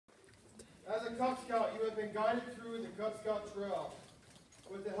As a Cub Scout, you have been guided through the Cub Scout trail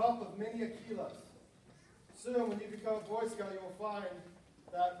with the help of many Aquilas. Soon, when you become a Boy Scout, you will find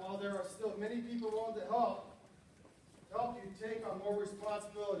that while there are still many people willing to help you take on more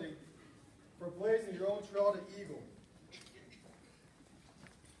responsibility for blazing your own trail to Eagle.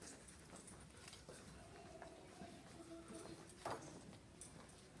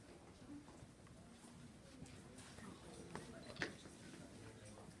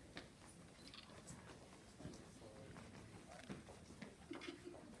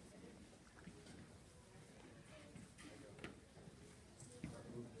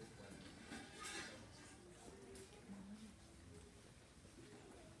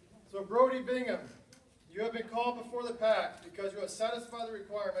 So Brody Bingham, you have been called before the pack because you have satisfied the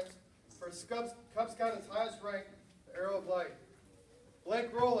requirements for Cub Scout's highest rank, the Arrow of Light.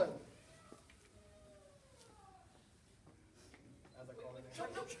 Blake Rowland. As I call him.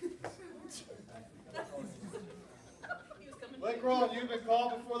 Blake Rowland, you have been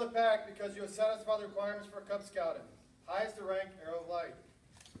called before the pack because you have satisfied the requirements for Cub Scouting. Highest rank, Arrow of Light.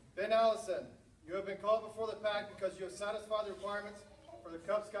 Ben Allison, you have been called before the pack because you have satisfied the requirements for the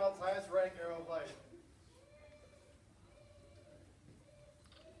Cub Scouts' highest rank, Arrow of Light.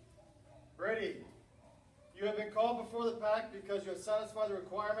 Brady, you have been called before the pack because you have satisfied the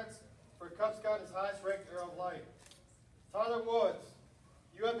requirements for Cub Scouts' highest rank, Arrow of Light. Tyler Woods,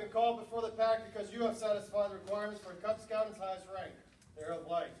 you have been called before the pack because you have satisfied the requirements for Cub Scouts' highest rank, the Arrow of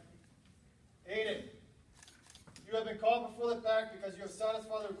Light. Aiden, you have been called before the pack because you have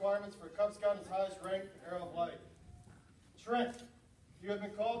satisfied the requirements for Cub Scouts' highest rank, the Arrow of Light. Trent, you have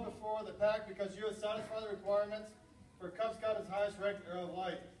been called before the pack because you have satisfied the requirements for Cub Scouts' highest rank, Arrow of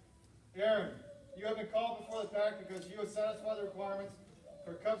Light. Aaron, you have been called before the pack because you have satisfied the requirements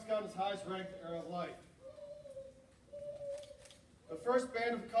for Cub Scouts' highest rank, Arrow of Light. The first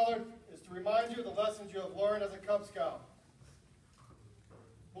band of color is to remind you of the lessons you have learned as a Cub Scout.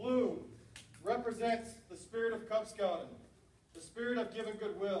 Blue represents the spirit of Cub Scouting, the spirit of giving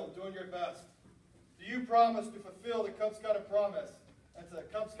goodwill, doing your best. Do you promise to fulfill the Cub Scouting promise and to the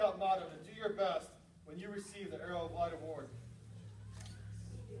Cub Scout motto to do your best when you receive the Arrow of Light Award?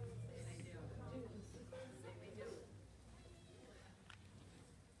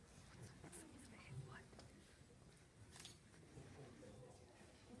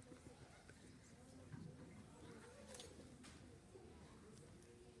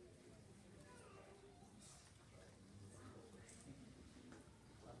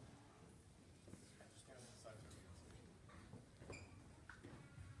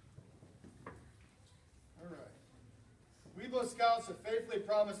 Weebo Scouts have faithfully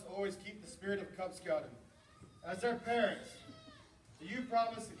promised to always keep the spirit of Cub Scouting. As their parents, do you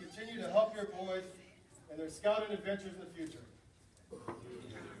promise to continue to help your boys in their scouting adventures in the future?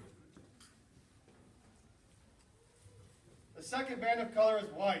 The second band of color is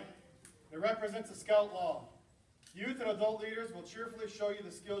white. It represents the Scout Law. Youth and adult leaders will cheerfully show you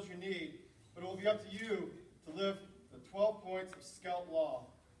the skills you need, but it will be up to you to live the 12 points of Scout Law.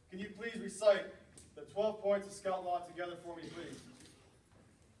 Can you please recite the 12 points of Scout Law together for me, please?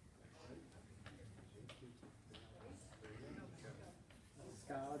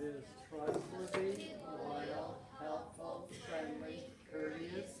 Scout is trustworthy, loyal, helpful, friendly,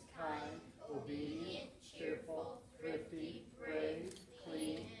 courteous, kind, obedient, cheerful, thrifty, brave,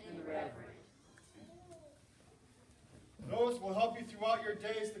 clean, and reverent. Those will help you throughout your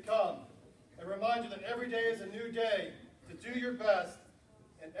days to come and remind you that every day is a new day to do your best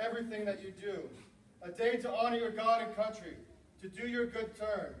in everything that you do. A day to honor your God and country, to do your good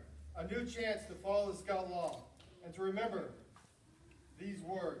turn, a new chance to follow the Scout Law, and to remember these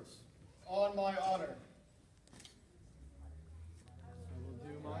words, on my honor. I will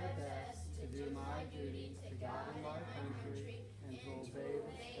do my best to do my duty to God and my country and to obey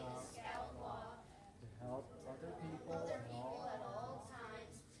the Scout Law, to help other people at all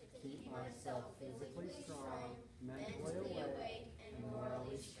times, to keep myself physically strong, mentally awake, and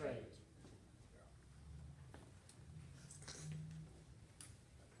morally straight.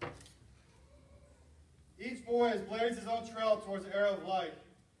 Each boy has blazed his own trail towards the Arrow of Light,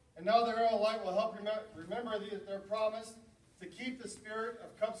 and now the Arrow of Light will help remember their promise to keep the spirit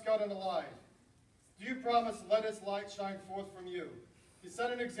of Cub Scouting alive. Do you promise to let its light shine forth from you, to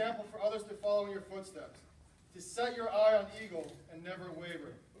set an example for others to follow in your footsteps, to set your eye on Eagle and never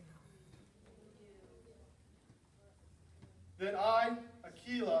waver? That I,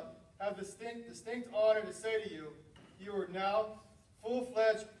 Aquila, have distinct honor to say to you, you are now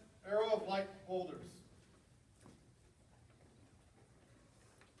full-fledged Arrow of Light holders.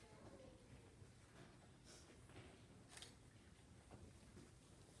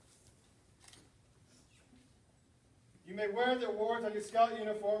 You may wear the awards on your scout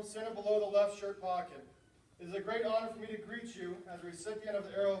uniform centered below the left shirt pocket. It is a great honor for me to greet you as a recipient of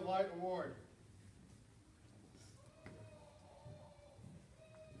the Arrow of Light Award.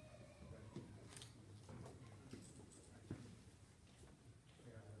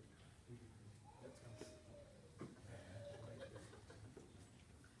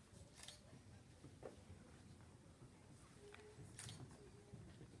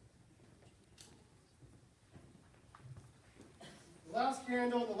 The last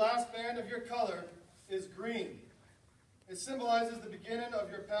candle, the last band of your color is green. It symbolizes the beginning of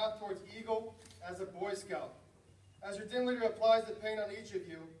your path towards Eagle as a Boy Scout. As your dim leader applies the paint on each of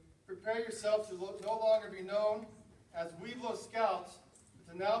you, prepare yourself to no longer be known as Weeblo Scouts,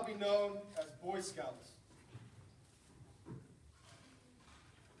 but to now be known as Boy Scouts.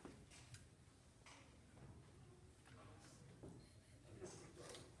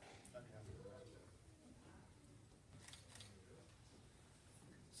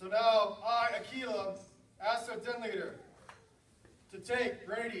 So now, I, Aquila, ask our den leader to take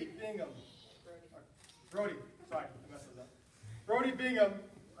Brody Bingham, Brody Bingham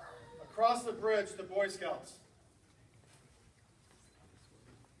across the bridge to Boy Scouts.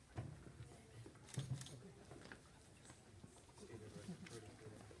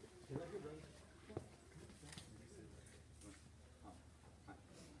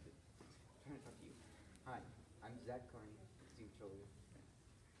 Hi, I'm Zach Carney, Team Controller.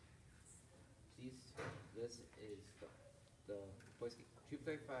 This is the Boy Scout Troop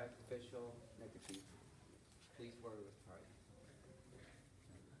 35 official neckerchief. Please wear it with pride.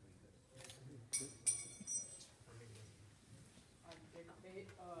 I'm Jacob Pate,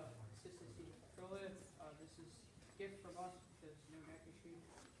 Assistant Team Controller. This is a gift from us because no neckerchief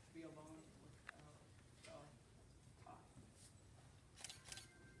to be alone without tie.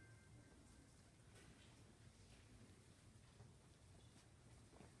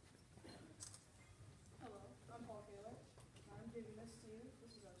 Hello, I'm Paul Taylor. I'm giving this to you.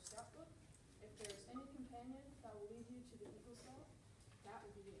 This is our scout book. If there's any companion that will lead you to the Eagle Scout, that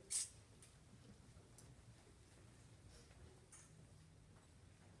will be it.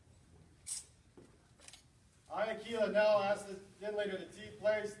 I, Aquila, now ask the den leader to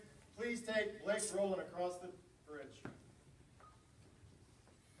please take Blake Rowland across the bridge.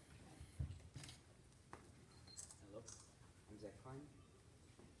 Hello, I'm Zach Klein.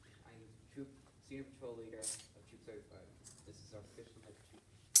 I'm Senior Patrol Leader of Troop 35. This is our official neckerchief.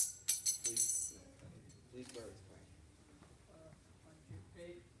 Please wear it with pride. I'm Jacob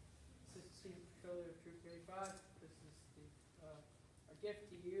Pate, Assistant Team Controller of Troop 35. This is our gift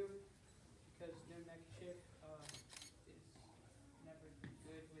to you because no neckerchief is never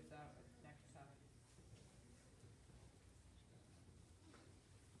good without a necktie.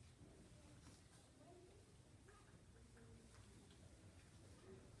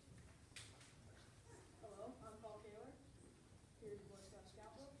 Hello, I'm Paul Taylor. Here's the Boy Scout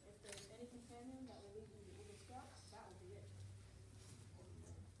Scout book. If there's any companion that will lead you to the Eagle Scout, that will be it.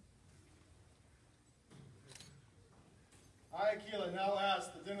 I, Aquila, now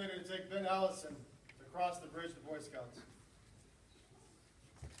ask the den leader to take Ben Allison to cross the bridge to Boy Scouts.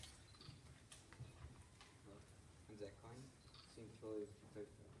 Hello, I'm Zach Klein, Senior Patrol Leader of Troop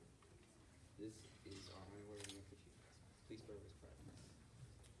 35. This is our unwearing neckerchief. Please wear it with pride.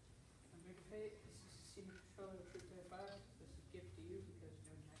 I'm Jacob Pate, Assistant Senior Controller of Troop 35. This is a gift to you because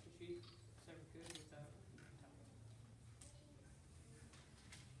no neckerchief is ever good without a necktie.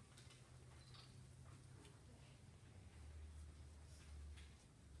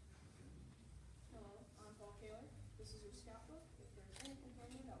 Hello, I'm Paul Taylor. This is your scout book. If there's any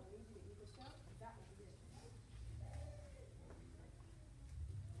companion that will lead you to Eagle Scout, that will be it.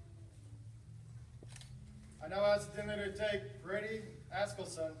 I now ask the den leader to take Brady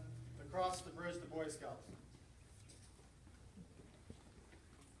Askelson to cross the bridge to Boy Scouts.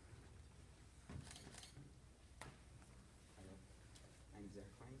 Hello, I'm Zach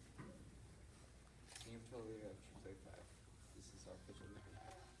Klein, Senior Patrol Leader of Troop 35. This is our official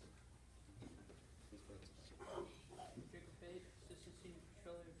neckerchief. Please wear it with pride. Jacob Pate, Assistant Senior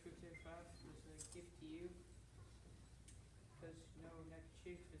Controller of Troop 35. This is a gift to you because no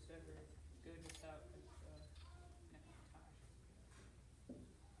neckerchief is ever good without